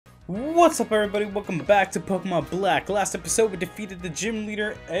What's up, everybody? Welcome back to Pokemon Black. Last episode we defeated the gym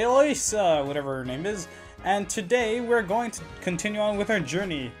leader Elisa, whatever her name is, and today we're going to continue on with our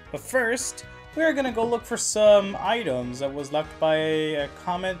journey. But first, we're gonna go look for some items that was left by a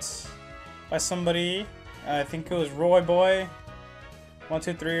comment by somebody. I think it was Roy Boy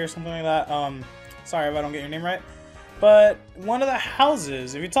 123 or something like that. Sorry if I don't get your name right. But one of the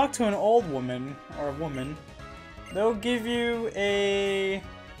houses, if you talk to an old woman or a woman, they'll give you a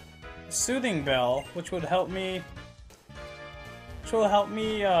soothing bell, which would help me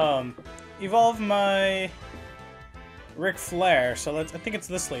evolve my Ric Flair. So I think it's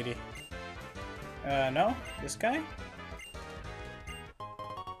this lady. No, this guy.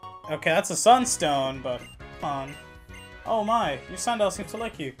 Okay, that's a sunstone, but come on. Oh my, your Sandal seems to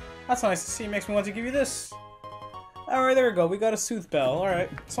like you. That's nice to see. Makes me want to give you this. Alright, there we go. We got a Sooth Bell. Alright,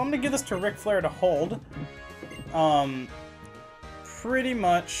 so I'm gonna give this to Ric Flair to hold. Pretty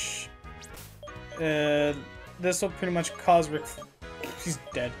much, this will pretty much cause he's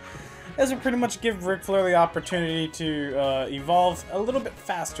dead. This will pretty much give Ric Flair the opportunity to evolve a little bit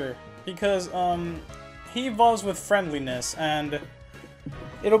faster, because he evolves with friendliness, and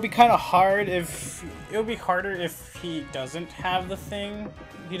it'll be kind of hard if harder if he doesn't have the thing.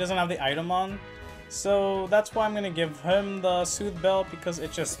 He doesn't have the item on. So that's why I'm gonna give him the Sooth Belt, because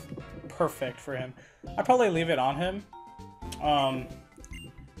it's just perfect for him. I'll probably leave it on him. I'll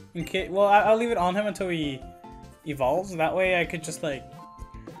leave it on him until he evolves. That way I could just like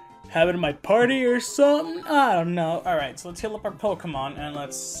have it in my party or something. I don't know. Alright, so let's heal up our Pokemon and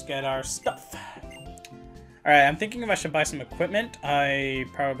let's get our stuff. Alright, I'm thinking if I should buy some equipment. I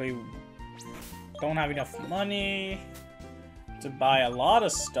probably don't have enough money to buy a lot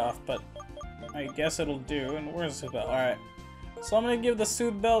of stuff, but I guess it'll do. And where's the bell? Alright. So I'm gonna give the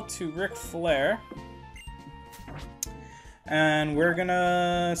Sooth Belt to Ric Flair. And we're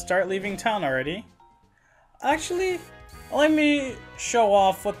gonna start leaving town already. Actually, let me show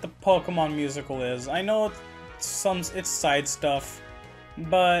off what the Pokemon musical is. I know it's side stuff,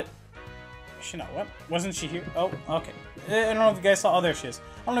 but what? Wasn't she here? Oh, okay. I don't know if you guys saw. Oh, there she is.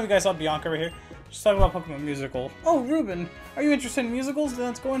 I don't know if you guys saw Bianca right here. She's talking about Pokemon musical. Oh, Ruben, are you interested in musicals? Then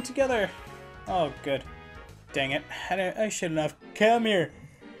let's go in together. Oh, good. Dang it. I shouldn't have come here.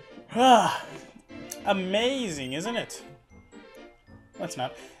 Ah, amazing, isn't it? That's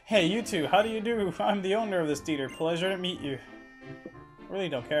not. Hey, you two, how do you do? I'm the owner of this theater. Pleasure to meet you. Really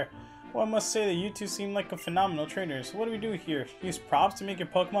don't care. Well, I must say that you two seem like a phenomenal trainers. What do we do here? Use props to make your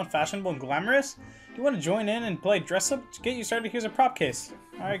Pokemon fashionable and glamorous? Do you want to join in and play dress up? To get you started, here's a prop case.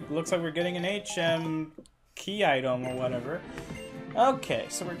 Alright, looks like we're getting an HM key item or whatever. Okay,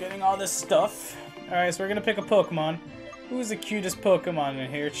 so we're getting all this stuff. Alright, so we're gonna pick a Pokemon. Who's the cutest Pokemon in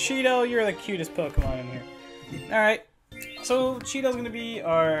here? Cheeto, you're the cutest Pokemon in here. Alright. So Cheeto's gonna be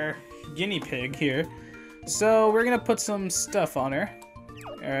our guinea pig here. So we're gonna put some stuff on her.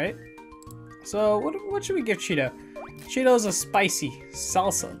 Alright. So what should we give Cheeto? Cheeto's a spicy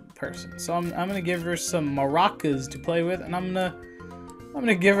salsa person. So I'm gonna give her some maracas to play with, and I'm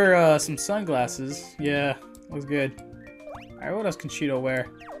gonna give her some sunglasses. Yeah, looks good. Alright, what else can Cheeto wear?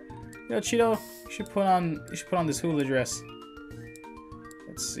 You know, Cheeto, you should put on this hula dress.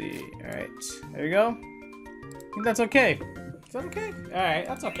 Let's see. Alright. There you go. I think that's okay. Is that okay? Alright,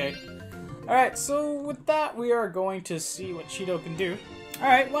 that's okay. Alright, so with that, we are going to see what Cheeto can do.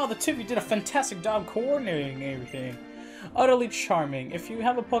 Alright, well, the two of you did a fantastic job coordinating everything. Utterly charming. If you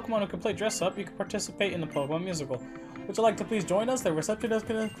have a Pokemon who can play dress up, you can participate in the Pokemon musical. Would you like to please join us? The receptionist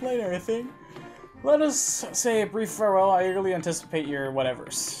can explain everything. Let us say a brief farewell. I eagerly anticipate your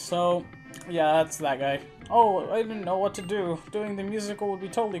whatevers. So, yeah, that's that guy. Oh, I didn't know what to do. Doing the musical would be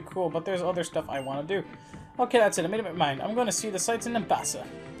totally cool, but there's other stuff I want to do. Okay, that's it. I made up my mind. I'm going to see the sights in Nambasa.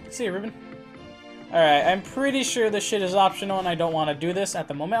 See you, Ruben. Alright, I'm pretty sure this shit is optional and I don't want to do this at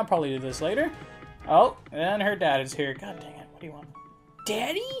the moment. I'll probably do this later. Oh, and her dad is here. God dang it. What do you want?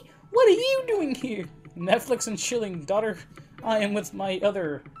 Daddy? What are you doing here? Netflix and chilling, daughter. I am with my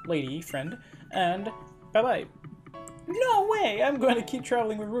other lady friend. And bye-bye. No way! I'm going to keep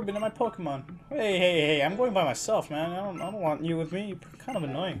traveling with Ruben and my Pokemon. Hey, I'm going by myself, man. I don't want you with me. You're kind of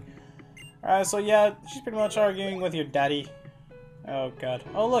annoying. Alright, so yeah, she's pretty much arguing with your daddy. Oh god.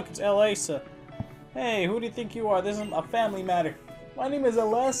 Oh look, it's Elisa. Hey, who do you think you are? This is a family matter. My name is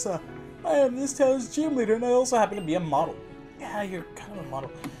Elisa. I am this town's gym leader, and I also happen to be a model. Yeah, you're kind of a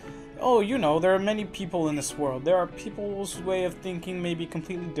model. Oh, you know, there are many people in this world. There are people's way of thinking may be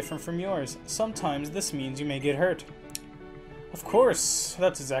completely different from yours. Sometimes this means you may get hurt. Of course,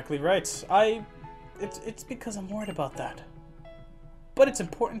 that's exactly right. It's because I'm worried about that. But it's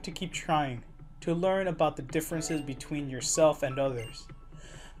important to keep trying, to learn about the differences between yourself and others.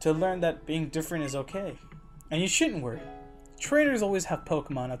 to learn that being different is okay. And you shouldn't worry. Trainers always have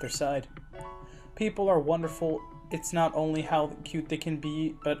Pokemon at their side. People are wonderful. It's not only how cute they can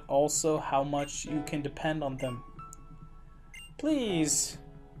be, but also how much you can depend on them. Please.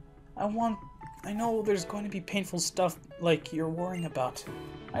 I know there's going to be painful stuff like you're worrying about.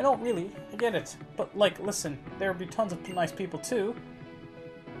 I don't really. I get it. But like, listen, there'll be tons of nice people too.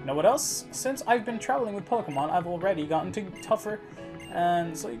 You know what else? Since I've been traveling with Pokemon, I've already gotten tougher.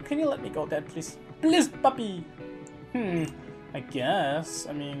 And so can you let me go, Dad, please? Please, puppy! I guess.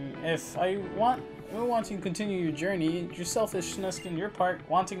 I mean, if I want to continue your journey, your selfishness in your part,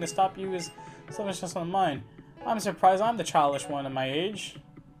 wanting to stop you is selfishness on mine. I'm surprised I'm the childish one at my age.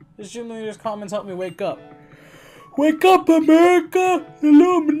 This gym leader's comments help me wake up. Wake up, America! The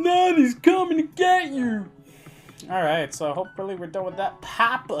Illuminati's coming to get you! Alright, so hopefully we're done with that.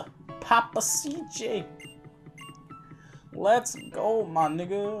 Papa CJ. Let's go, my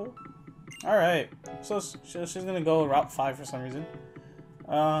nigga. Alright, so she's gonna go Route 5 for some reason.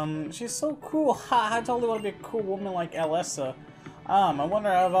 She's so cool. Ha, I totally want to be a cool woman like Alyssa. I wonder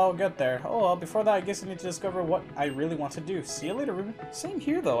how I'll get there. Oh, well, before that, I guess I need to discover what I really want to do. See you later, Ruben. Same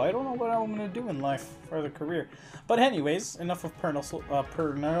here, though. I don't know what I'm going to do in life for the career. But anyways, enough of personal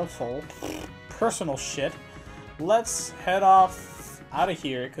shit. Let's head off out of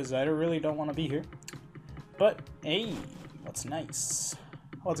here, because I really don't want to be here. But, hey, what's nice?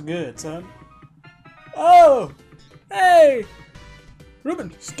 What's good, son? Oh! Hey!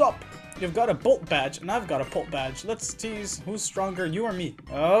 Ruben, stop! You've got a Bolt badge, and I've got a Bolt badge. Let's tease who's stronger, you or me.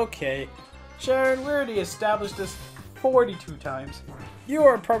 Okay. Sharon, we already established this 42 times. You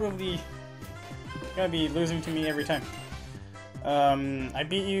are probably gonna be losing to me every time. I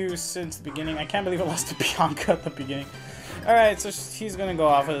beat you since the beginning. I can't believe I lost to Bianca at the beginning. Alright, so he's gonna go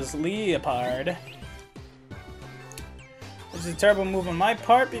off as Leopard. Which is a terrible move on my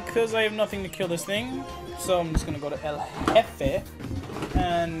part because I have nothing to kill this thing. So I'm just gonna go to El Jefe.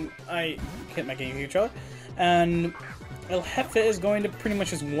 And I hit my game controller. And El Jefe is going to pretty much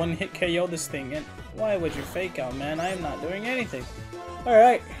just one-hit KO this thing. And why would you fake out, man? I am not doing anything.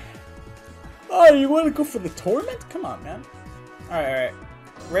 Alright. Oh, you want to go for the torment? Come on, man. Alright.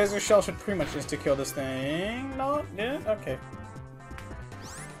 Razor Shell should pretty much insta-kill this thing. No, it didn't? Okay.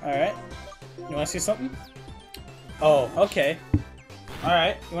 Alright. You want to see something? Oh, okay.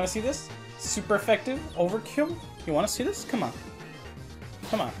 Alright. You want to see this? Super effective. Overkill. You want to see this? Come on.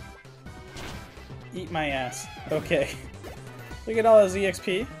 Come on. Eat my ass. Okay. Look at all his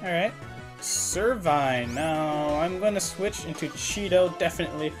EXP. Alright. Servine. Now, I'm going to switch into Cheeto,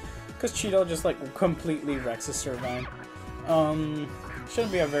 definitely. Because Cheeto just, like, completely wrecks his Servine.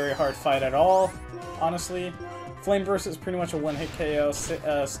 Shouldn't be a very hard fight at all, honestly. Flame Burst is pretty much a one-hit KO.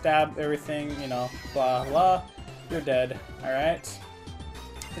 Stab everything, you know, blah, blah. You're dead. Alright.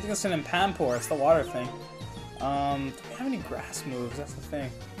 I think I'll send in Pampor. It's the water thing. Do we have any grass moves? That's the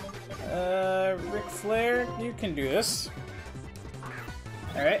thing. Ric Flair, you can do this.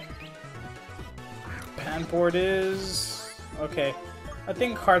 Alright. Panport is... okay. I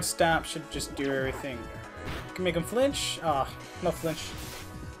think Hard Stamp should just do everything. You can make him flinch. Ah, no flinch.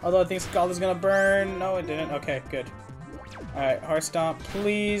 Although I think Scald is gonna burn. No, it didn't. Okay, good. Alright, Hard Stomp,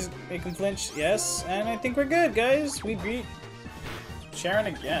 please make him flinch. Yes, and I think we're good, guys. We beat Sharon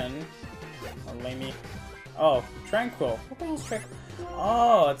again. Oh, lamey. Oh, Tranquil. What the hell's Tranquil?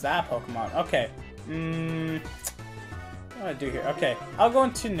 Oh, it's that Pokemon. Okay. What do I do here? Okay, I'll go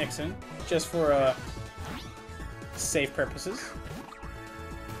into Nixon just for safe purposes.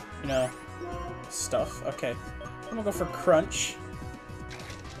 You know, stuff. Okay, I'm gonna go for Crunch.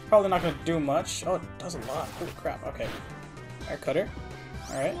 Probably not gonna do much. Oh, it does a lot. Holy crap. Okay. Air Cutter.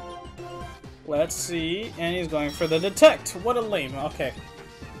 Alright. Let's see. And he's going for the Detect. What a lame. Okay.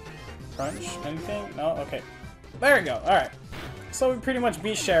 Crunch. Anything? No? Okay. There we go. Alright. So we pretty much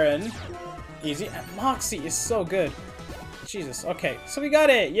beat Sharon. Easy. And Moxie is so good. Jesus. Okay. So we got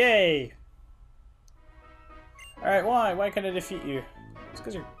it. Yay. Alright. Why? Why can I defeat you? It's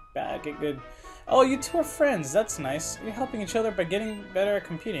because you're bad. Get good. Oh, you two are friends. That's nice. You're helping each other by getting better at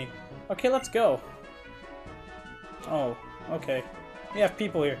competing. Okay, let's go. Oh, okay. We have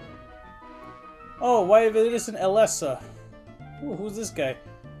people here. Oh, why if it isn't Alessa? Ooh, who's this guy?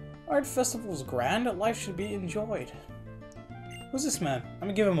 Art festival's grand. Life should be enjoyed. Who's this man? I'm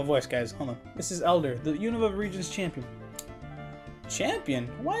gonna give him a voice, guys. Hold on. This is Elder, the Unova Region's champion. Champion?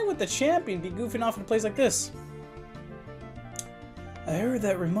 Why would the champion be goofing off in a place like this? I heard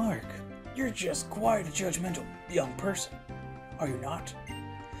that remark. You're just quite a judgmental young person, are you not?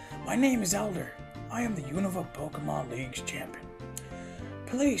 My name is Elder. I am the Unova Pokemon League's champion.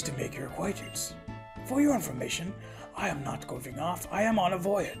 Pleased to make your acquaintance. For your information, I am not goofing off. I am on a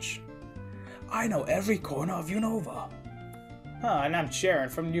voyage. I know every corner of Unova. And I'm Sharon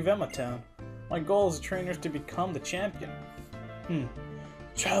from New Town. My goal as a trainer is to become the champion.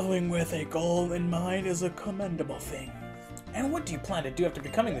 Traveling with a goal in mind is a commendable thing. And what do you plan to do after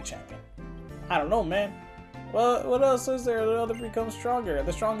becoming the champion? I don't know, man. Well, what else is there to become stronger?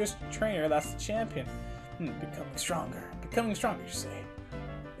 The strongest trainer, that's the champion. Becoming stronger. Becoming stronger, you say.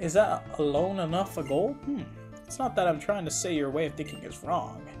 Is that alone enough a goal? It's not that I'm trying to say your way of thinking is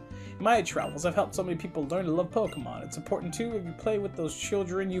wrong. In my travels, I've helped so many people learn to love Pokemon. It's important too, if you play with those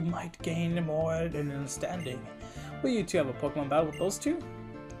children, you might gain more an understanding. Will you two have a Pokemon battle with those two?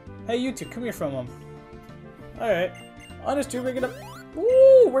 Hey, you two, come here from them. Alright. Understood, we're gonna...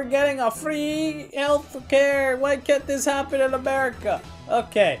 Woo! We're getting a free health care! Why can't this happen in America?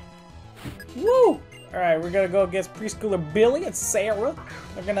 Okay. Woo! Alright, we're gonna go against Preschooler Billy and Sarah.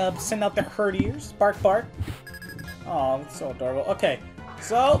 They're gonna send out their herd ears. Bark, bark. Oh, that's so adorable. Okay.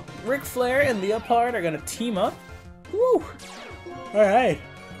 So, Ric Flair and Leopard are gonna team up. Woo! Alright.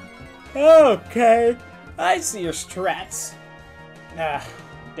 Okay. I see your strats. Ah,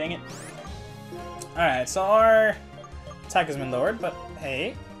 dang it. Alright, so our attack has been lowered, but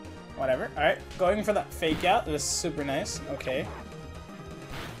hey, whatever. Alright, going for that fake out. That was super nice. Okay.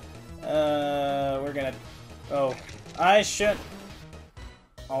 We're gonna... Oh, I should...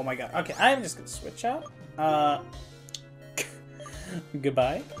 Oh my god. Okay, I'm just gonna switch out.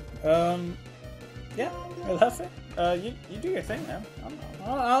 Goodbye. Yeah, I love it. You do your thing, man.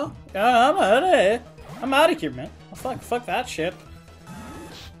 I'm out of here, man. Fuck that shit.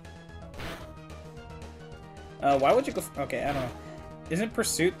 Why would you go? Okay, I don't know. Isn't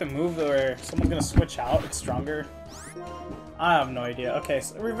Pursuit the move where someone's gonna switch out? It's stronger. I have no idea. Okay,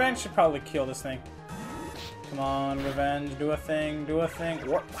 so Revenge should probably kill this thing. Come on, Revenge, do a thing, do a thing.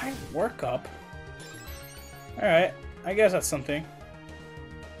 Why work up? All right, I guess that's something.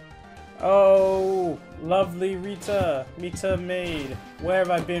 Oh, lovely Rita, Rita maid. Where have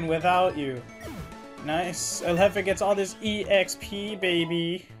I been without you? Nice. Elhefe gets all this EXP,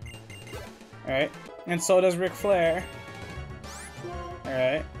 baby. Alright. And so does Ric Flair.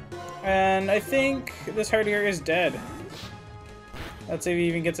 Alright. And I think this herd here is dead. Let's see if he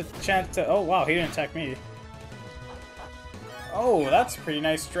even gets a chance to... Oh, wow, he didn't attack me. Oh, that's a pretty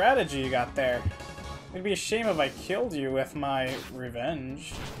nice strategy you got there. It'd be a shame if I killed you with my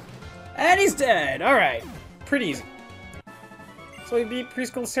Revenge. And he's dead! Alright. Pretty easy. So we beat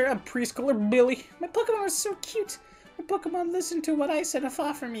Preschooler Sarah and Preschooler Billy. My Pokemon are so cute. My Pokemon listened to what I said and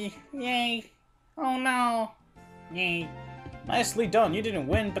fought for me. Yay. Oh no. Yay. Nicely done. You didn't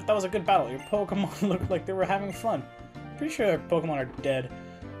win, but that was a good battle. Your Pokemon looked like they were having fun. Pretty sure their Pokemon are dead.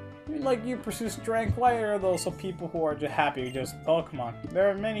 I mean, like you pursue strength, why are those so people who are just happy with just Pokemon? There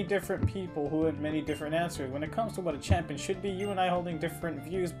are many different people who have many different answers. When it comes to what a champion should be, you and I holding different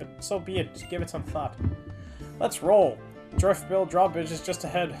views, but so be it. Just give it some thought. Let's roll. Driftbill drawbridge is just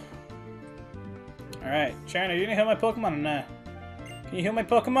ahead. Alright, Sharon, are you gonna heal my Pokemon or nah? Can you heal my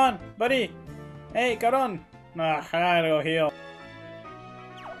Pokemon? Buddy! Hey, got on! Nah, I gotta go heal.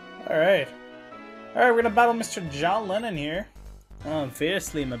 Alright. Alright, we're gonna battle Mr. John Lennon here. Oh,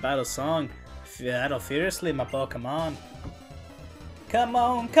 fiercely, my battle song. Battle fiercely, my Pokemon. Come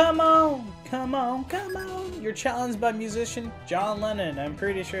on, come on, come on, come on. You're challenged by musician John Lennon. I'm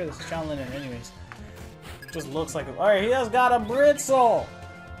pretty sure this is John Lennon anyways. Just looks like it. Alright, he has got a Britzel.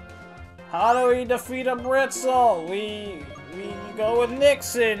 How do we defeat a Britzel? We go with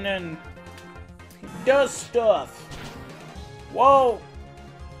Nixon and he does stuff. Whoa.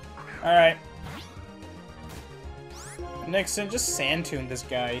 Alright. Nixon, just sand tune this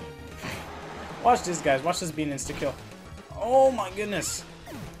guy. Watch this, guys. Watch this be an insta-kill. Oh my goodness.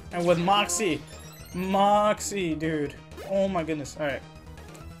 And with Moxie. Moxie, dude. Oh my goodness. Alright.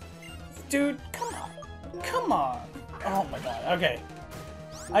 Dude, come on. Come on. Oh my god. Okay.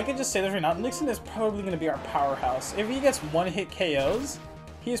 I can just say this right now. Nixon is probably going to be our powerhouse. If he gets one-hit KOs,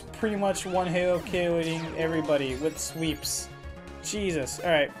 he's pretty much one-hit KOing everybody with sweeps. Jesus.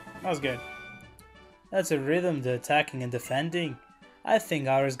 Alright. That was good. That's a rhythm to attacking and defending. I think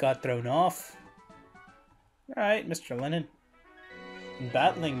ours got thrown off. Alright, Mr. Lennon. In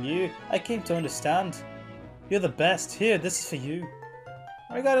battling you, I came to understand. You're the best. Here, this is for you.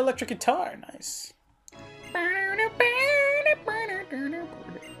 I got electric guitar. Nice.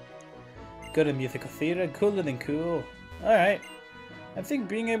 Good at musical theater, cooler than cool. Alright. I think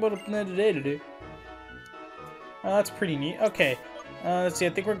being able to play today. Oh, that's pretty neat. Okay. Let's see, I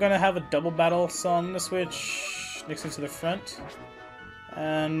think we're gonna have a double battle, so I'm gonna switch Nixon to the front.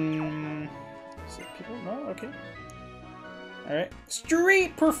 And... is it people? No? Okay. Alright.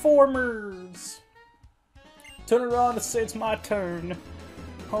 Street performers! Turn around and say it's my turn.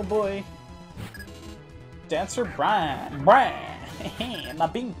 Oh boy. Dancer Brian. Brian. My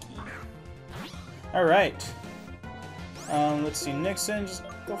binky. Alright. Let's see. Nixon, just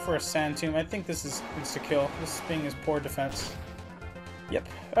go for a Sand Tomb. I think this is insta-kill. This being his poor defense. Yep.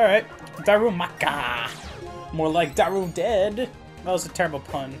 Alright. Darumaka. More like Daru dead. That was a terrible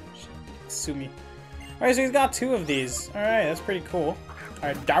pun. Sue me. Alright, so he's got 2 of these. Alright, that's pretty cool.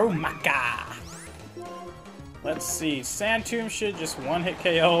 Alright, Darumaka. Let's see. Sand Tomb should just one-hit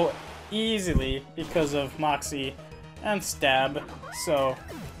KO easily because of Moxie and Stab. So,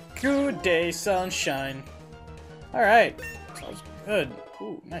 good day, sunshine. Alright. Sounds good.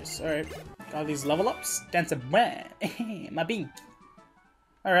 Ooh, nice. Alright. Got these level ups. Dance a brand. My bean.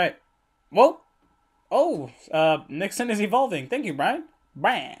 Alright. Whoa. Oh, Nixon is evolving. Thank you, Brian.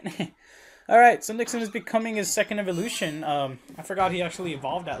 Brian. Alright, so Nixon is becoming his second evolution. I forgot he actually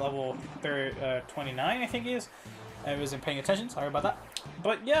evolved at level 29, I think he is. I wasn't paying attention, sorry about that.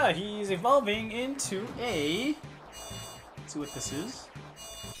 But yeah, he's evolving into a... Let's see what this is.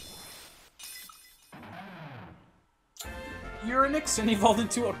 You're a Nixon evolved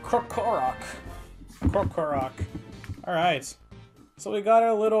into a Krokorok. Krokorok. Alright. So we got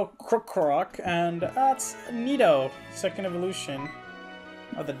our little Krokorok, and that's Neato. Second evolution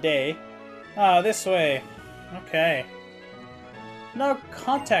of the day. Ah, this way. Okay. Now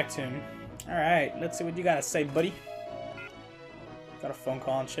contact him. Alright, let's see what you gotta say, buddy. Got a phone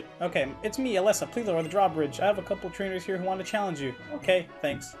call and shit. Okay, it's me, Alessa. Please lower the drawbridge. I have a couple trainers here who want to challenge you. Okay,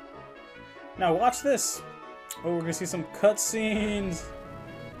 thanks. Now watch this. Oh, we're gonna see some cutscenes.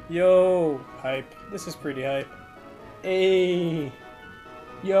 Yo, hype. This is pretty hype. Hey.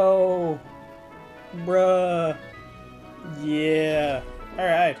 Yo. Bruh. Yeah.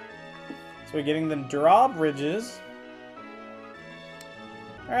 Alright. So we're getting the drawbridges.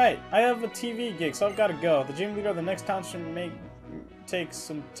 Alright, I have a TV gig, so I've got to go. The gym leader of the next town should take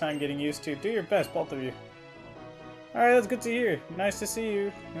some time getting used to. Do your best, both of you. Alright, that's good to hear. Nice to see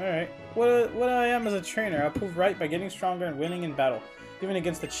you. Alright. What I am as a trainer, I'll prove right by getting stronger and winning in battle, even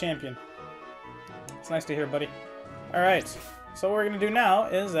against the champion. It's nice to hear, buddy. Alright, so what we're going to do now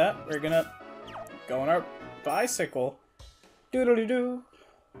is that we're going to go on our bicycle. Doodly-doo.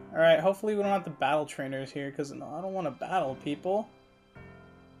 Alright, hopefully we don't have to battle trainers here, because no, I don't want to battle people.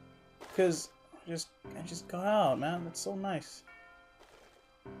 Because I just got out, man. That's so nice.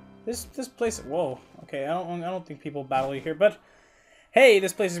 This place, whoa. Okay, I don't think people battle you here, but hey,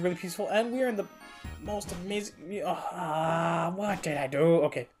 this place is really peaceful, and we're in the most amazing. What did I do?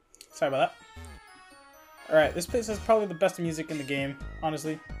 Okay, sorry about that. Alright, this place has probably the best music in the game,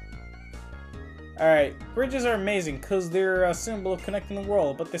 honestly. Alright, bridges are amazing because they're a symbol of connecting the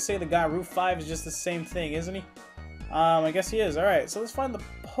world, but they say the guy Route 5 is just the same thing, isn't he? I guess he is. Alright, so let's find the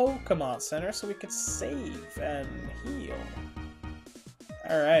Pokémon Center so we can save and heal.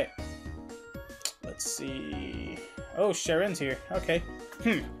 Alright. Let's see. Oh, Sharon's here. Okay.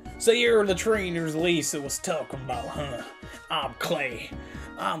 So you're the trainers Lisa was talking about, huh? I'm Clay.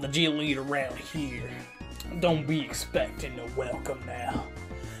 I'm the gym leader around here. Don't be expecting no welcome now.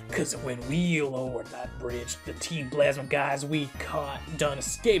 Cause when we lowered that bridge, the Team Plasma guys we caught done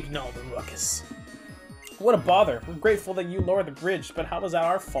escaped in all the ruckus. What a bother. We're grateful that you lowered the bridge, but how was that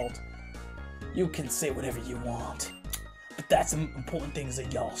our fault? You can say whatever you want. But that's the important thing is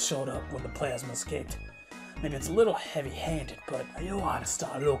that y'all showed up when the Plasma escaped. Maybe it's a little heavy-handed, but you ought to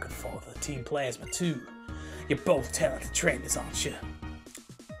start looking for the Team Plasma too. You're both talented trainers, aren't you?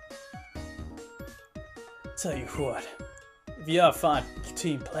 Tell you what. If you ever find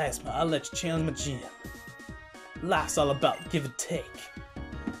Team Plasma, I'll let you challenge my gym. Life's all about give and take.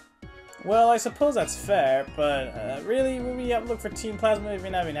 Well, I suppose that's fair, but really, would we have to look for Team Plasma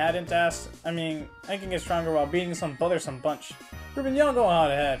even having had it asked? I mean, I can get stronger while beating some bothersome bunch. Ruben, y'all go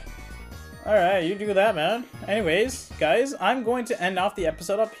on ahead. Alright, you do that, man. Anyways, guys, I'm going to end off the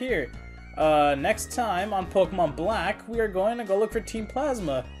episode up here. Next time on Pokemon Black, we are going to go look for Team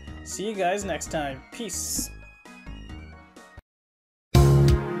Plasma. See you guys next time. Peace.